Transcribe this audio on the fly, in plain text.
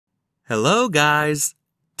Hello guys!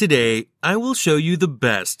 Today, I will show you the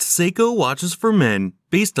best Seiko watches for men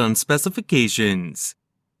based on specifications.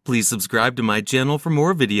 Please subscribe to my channel for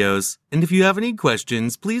more videos, and if you have any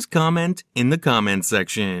questions, please comment in the comment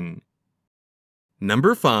section.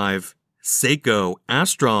 Number 5. Seiko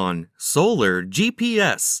Astron Solar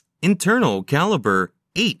GPS Internal Caliber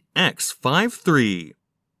 8x53.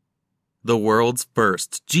 The world's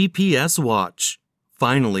first GPS watch.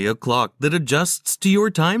 Finally a clock that adjusts to your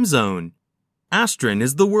time zone. Astron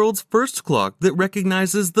is the world's first clock that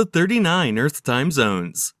recognizes the 39 Earth time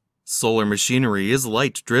zones. Solar machinery is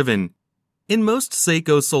light-driven. In most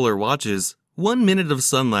Seiko solar watches, 1 minute of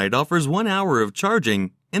sunlight offers 1 hour of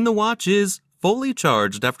charging, and the watch is fully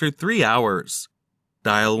charged after 3 hours.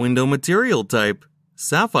 Dial window material type,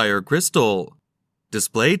 sapphire crystal.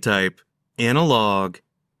 Display type, analog.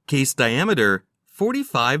 Case diameter,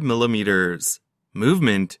 45 millimeters.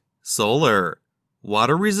 Movement, solar.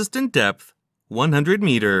 Water-resistant depth, 100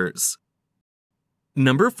 meters.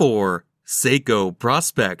 Number 4. Seiko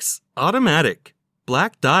Prospex Automatic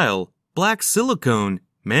Black Dial, Black Silicone,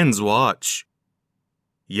 Men's Watch.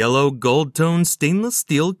 Yellow gold tone stainless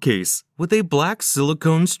steel case with a black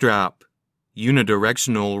silicone strap.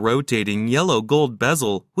 Unidirectional rotating yellow gold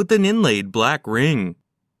bezel with an inlaid black ring.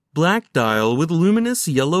 Black dial with luminous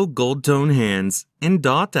yellow gold tone hands and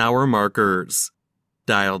dot hour markers.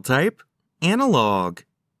 Dial type, analog.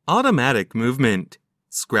 Automatic movement.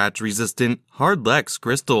 Scratch-resistant hardlex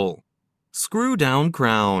crystal. Screw-down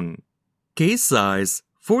crown. Case size,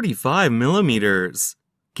 45 millimeters.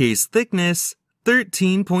 Case thickness,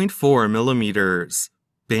 13.4 millimeters.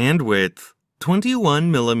 Bandwidth, 21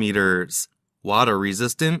 millimeters.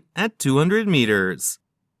 Water-resistant at 200 meters.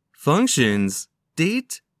 Functions,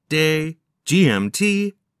 date, day,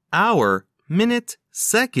 GMT, hour, minute,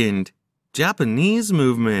 second, Japanese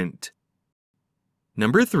movement.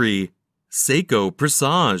 Number 3. Seiko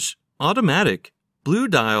PRESAGE Automatic Blue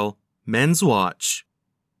Dial Men's Watch.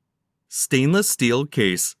 Stainless steel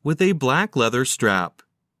case with a black leather strap.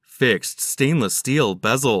 Fixed stainless steel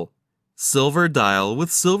bezel. Silver dial with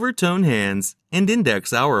silver tone hands and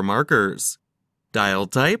index hour markers. Dial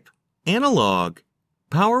type, analog.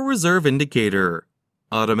 Power reserve indicator.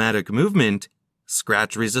 Automatic movement.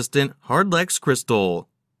 Scratch-resistant hardlex crystal.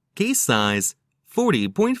 Case size,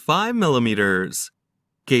 40.5 millimeters.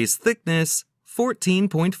 Case thickness,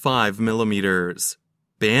 14.5 millimeters.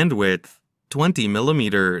 Bandwidth, 20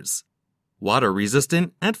 millimeters. Water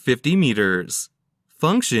resistant at 50 meters.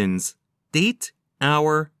 Functions, date,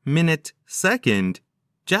 hour, minute, second,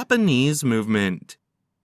 Japanese movement.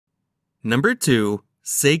 Number 2.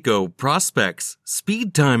 Seiko Prospex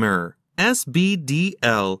Speedtimer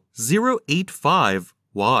SBDL085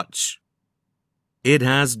 watch. It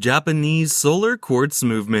has Japanese solar quartz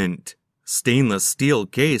movement. Stainless steel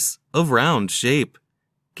case of round shape.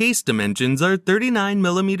 Case dimensions are 39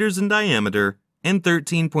 millimeters in diameter and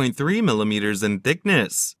 13.3 millimeters in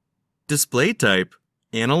thickness. Display type,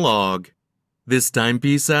 analog. This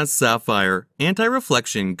timepiece has sapphire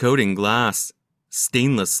anti-reflection coating glass.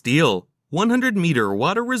 Stainless steel, 100-meter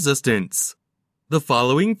water resistance. The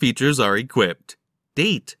following features are equipped.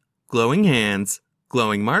 Date, glowing hands,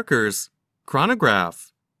 glowing markers,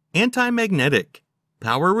 chronograph, anti-magnetic,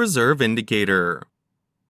 power reserve indicator.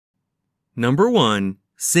 Number 1.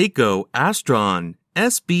 Seiko Astron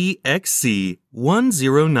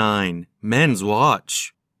SBXC109 Men's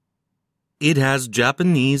Watch. It has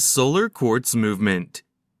Japanese solar quartz movement.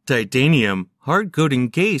 Titanium hard coating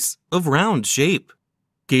case of round shape.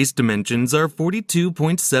 Case dimensions are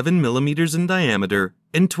 42.7 millimeters in diameter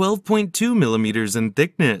and 12.2 millimeters in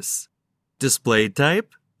thickness. Display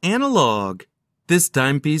type, analog. This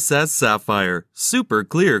timepiece has sapphire, super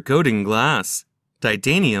clear coating glass.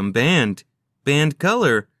 Titanium band. Band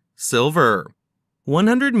color, silver.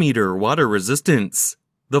 100-meter water resistance.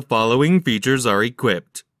 The following features are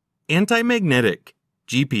equipped. Anti-magnetic,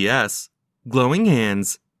 GPS, glowing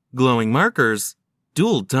hands, glowing markers,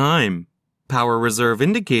 dual time, power reserve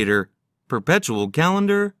indicator, perpetual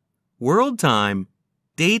calendar, world time,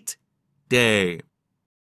 date, day.